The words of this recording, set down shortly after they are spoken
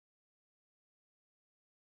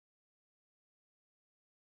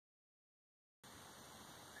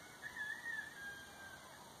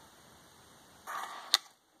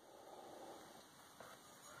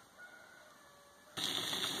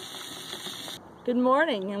Good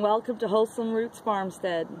morning and welcome to Wholesome Roots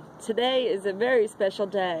Farmstead. Today is a very special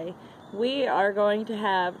day. We are going to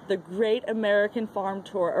have the Great American Farm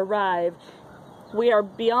Tour arrive. We are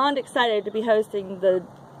beyond excited to be hosting the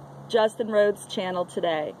Justin Rhodes channel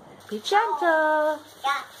today. Be gentle.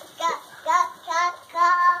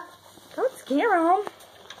 Don't scare him.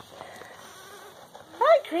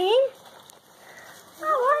 Hi, Cream. How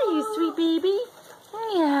are you, sweet baby?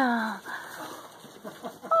 Yeah.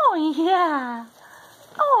 Oh, yeah.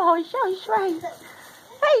 Oh, shush, right.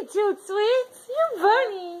 Hey, Toot Sweets. You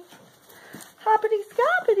bunny. Hoppity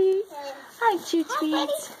scoppity. Hi, Toot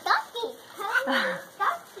Sweets.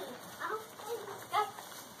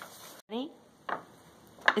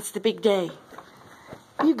 It's the big day.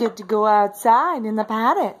 You get to go outside in the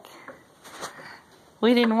paddock.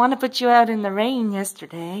 We didn't want to put you out in the rain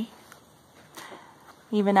yesterday.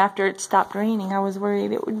 Even after it stopped raining, I was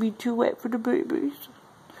worried it would be too wet for the babies.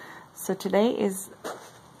 So today is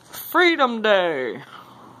Freedom Day.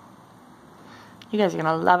 You guys are going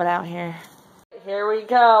to love it out here. Here we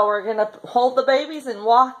go. We're going to hold the babies and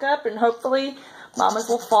walk up, and hopefully mamas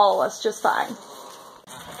will follow us just fine.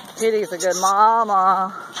 Kitty's a good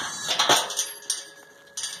mama.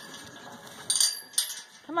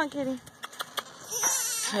 Come on, Kitty.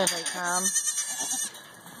 Here they come.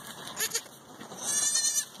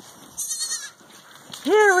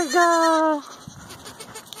 Here we go.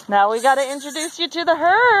 Now we got to introduce you to the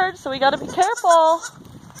herd, so we got to be careful.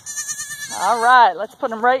 All right, let's put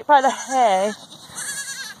them right by the hay.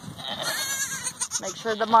 Make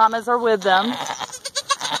sure the mamas are with them.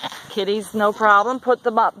 Kitty's no problem. Put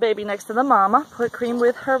the baby next to the mama. Put Cream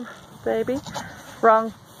with her baby.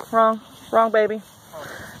 Wrong baby.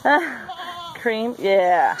 Cream,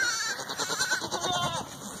 yeah.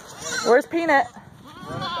 Where's Peanut?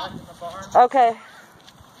 Okay.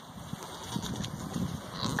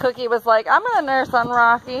 Cookie was like, I'm gonna nurse on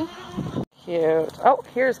Rocky. Cute. Oh,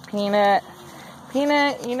 here's Peanut.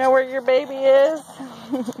 Peanut, you know where your baby is?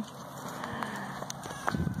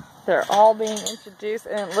 They're all being introduced,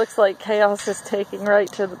 and it looks like Chaos is taking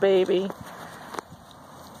right to the baby.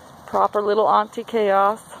 Proper little Auntie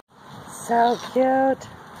Chaos. So cute.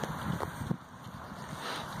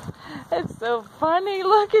 It's so funny.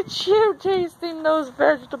 Look at you tasting those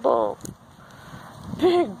vegetables.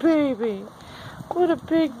 Big baby. What a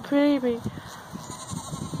big baby.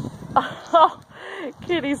 Oh,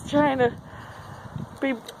 Kitty's trying to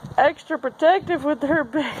be extra protective with her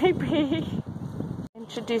baby.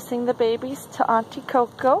 Introducing the babies to Auntie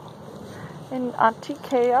Coco and Auntie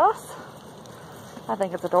Chaos. I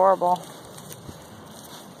think it's adorable.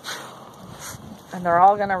 And they're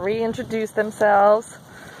all going to reintroduce themselves.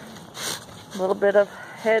 A little bit of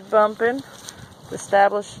head bumping to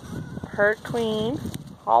establish herd queen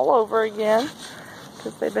all over again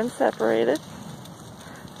because they've been separated.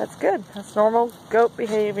 That's good. That's normal goat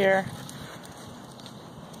behavior.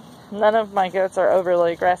 None of my goats are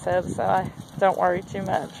overly aggressive, so I don't worry too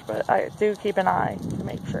much, but I do keep an eye to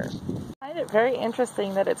make sure. I find it very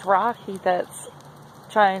interesting that it's Rocky that's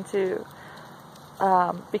trying to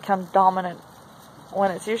become dominant when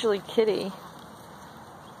it's usually Kitty.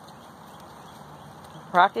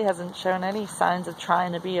 Rocky hasn't shown any signs of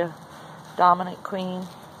trying to be a dominant queen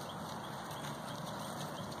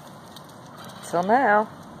till now,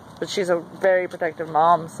 but she's a very protective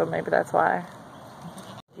mom, so maybe that's why.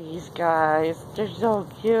 These guys, they're so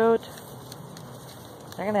cute.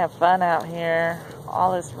 They're gonna have fun out here.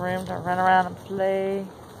 All this room to run around and play.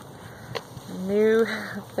 New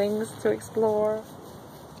things to explore.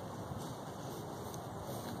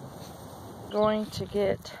 Going to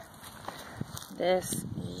get this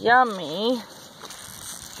yummy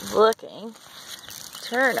looking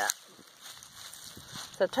turnip.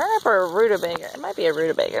 So turnip or a rutabaga? It might be a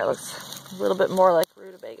rutabaga. It looks a little bit more like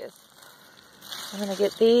rutabagas. I'm gonna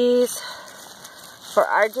get these for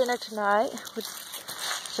our dinner tonight with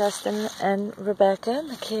Justin and Rebecca and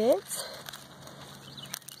the kids.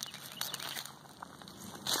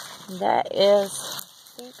 That is,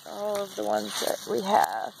 I think, all of the ones that we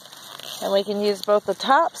have. And we can use both the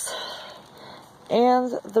tops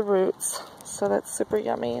and the roots. So that's super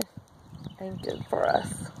yummy and good for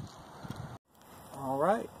us.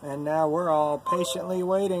 Alright, and now we're all patiently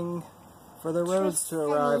waiting for the Rhodes to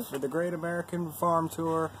arrive for the Great American Farm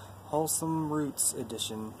Tour Wholesome Roots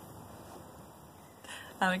Edition.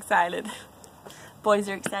 I'm excited. Boys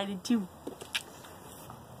are excited too.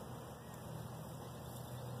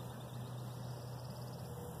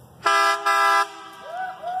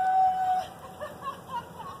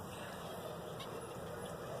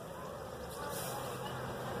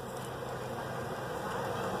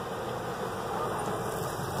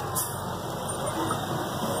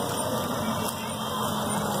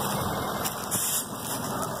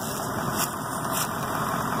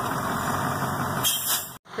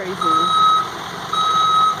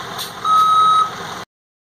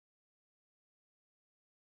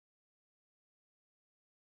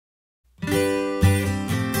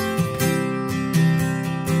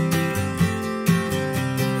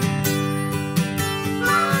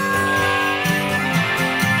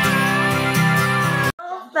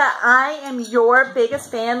 I am your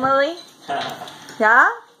biggest fan, Lily? Yeah?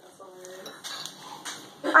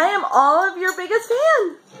 I am all of your biggest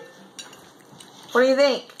fan. What do you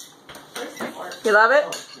think? You love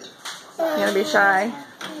it? You're gonna be shy.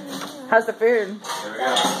 How's the food?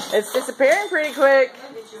 It's disappearing pretty quick.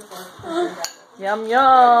 Yum,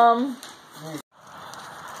 yum.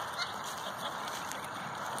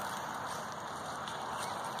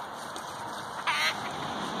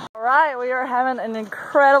 Alright, we are having an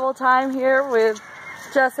incredible time here with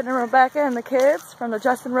Justin and Rebecca and the kids from the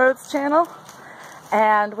Justin Rhodes channel.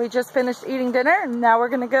 And we just finished eating dinner and now we're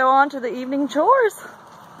going to go on to the evening chores.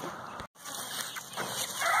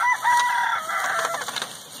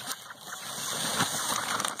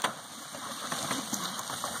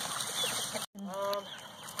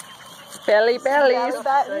 Belly bellies.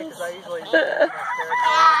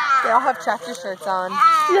 They all have tractor shirts on.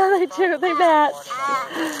 Yeah, they do. They match.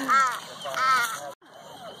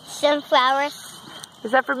 Sunflowers.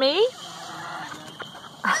 Is that for me?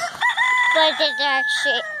 But it's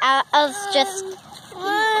actually, I was joking.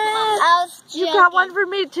 You got one for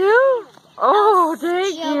me too? Oh,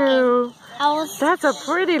 thank you. That's a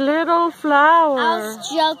pretty little flower. I was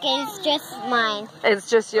joking. It's just mine. It's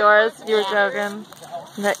just yours? You were joking?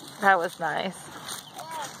 That was nice.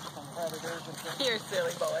 You're a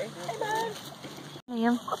silly boy. Hey,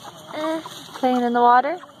 Liam, playing in the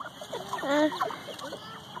water?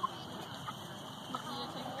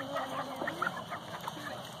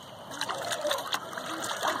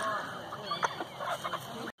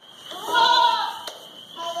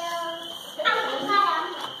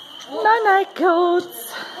 Night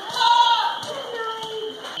coats.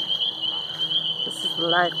 This is the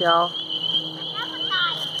life, y'all.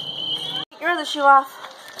 Take your other shoe off.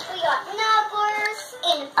 We got numbers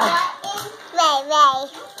and buttons. Ray.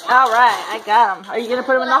 Alright, I got them. Are you going to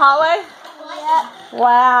put them in the hallway? Yep.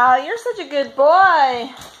 Wow, you're such a good boy.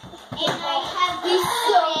 And I have these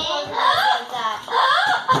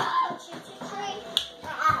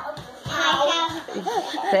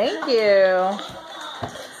Thank you.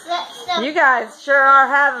 You guys sure are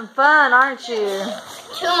having fun, aren't you?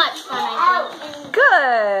 Too much fun, I think.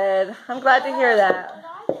 Good. I'm glad to hear that.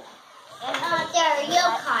 They're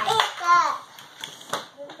real kind.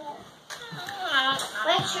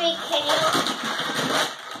 Actually, can you?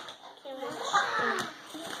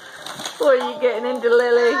 What are you getting into,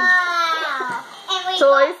 Lily? And we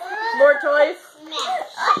Toys? More toys?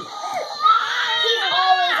 He's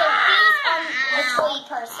always a toy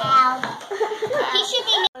person. He should be.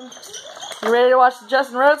 You ready to watch the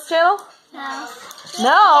Justin Rhodes channel? No.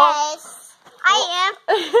 No? Yes, I am.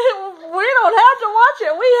 We don't have to watch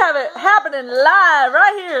it. We have it happening live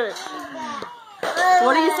right here.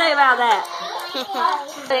 What do you say about that?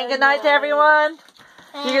 Saying good night to everyone.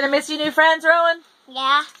 You're going to miss your new friends, Rowan?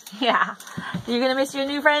 Yeah. Yeah. You're going to miss your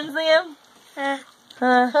new friends, Liam?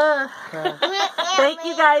 Thank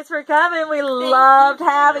you guys for coming. We loved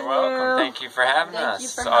having you. You're welcome. Thank you for having us.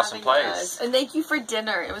 It's an awesome place. And thank you for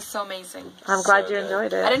dinner. It was so amazing. I'm glad you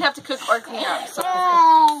enjoyed it. I didn't have to cook or clean up, so it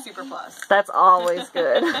was a super plus. That's always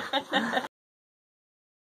good.